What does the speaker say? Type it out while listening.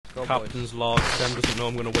Captain's log. Sam doesn't know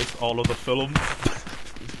I'm gonna waste all of the film.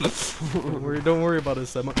 Don't worry about it,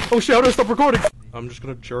 Sam. Oh shit, how do I stop recording? I'm just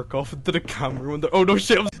gonna jerk off into the camera when oh no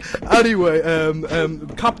shit. Anyway,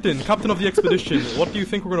 Captain of the expedition, what do you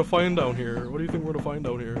think we're gonna find down here? What do you think we're gonna find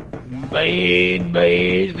down here? Bad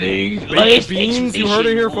things. Baked beans? You heard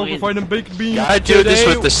it here, folks. We're finding baked beans. I do this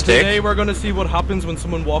with the stick. Today we're gonna see what happens when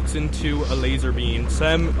someone walks into a laser beam.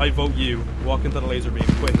 Sam, I vote you. Walk into the laser beam.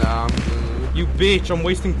 Quick. Nah, you bitch, I'm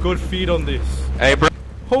wasting good feed on this. hey, bro.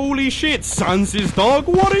 Holy shit, Sans' dog,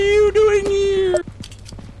 what are you doing here?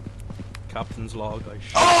 Captain's log, I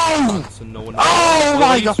shot Oh! and no one Oh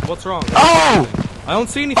my god! What's wrong? Oh! I don't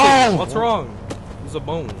see anything. Oh! What's wrong? There's a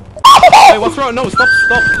bone. Hey, what's wrong? No, stop.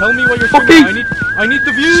 Tell me what you're saying. I need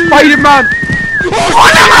the view. Spider-Man!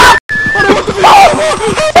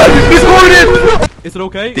 Is it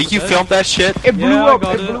okay? Think you filmed that shit? It blew Yeah, up!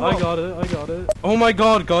 I got it. Oh my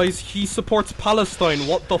god, guys, he supports Palestine.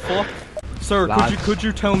 What the fuck? Sir, could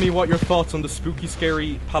you tell me what your thoughts on the spooky,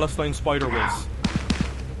 scary Palestine spider was?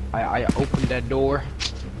 I opened that door.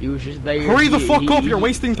 He was just there. Hurry the fuck up, you're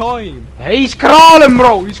wasting time. He's crawling,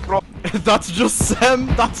 bro. He's crawling. That's just Sam.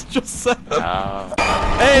 Hey,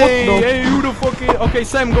 who the fuck is... Okay,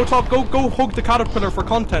 Sam, go hug the caterpillar for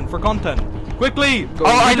content, Quickly! Oh,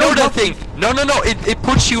 I know that thing! No, it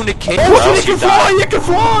puts you in a cage. Oh, you can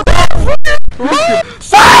fly!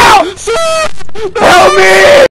 Help me!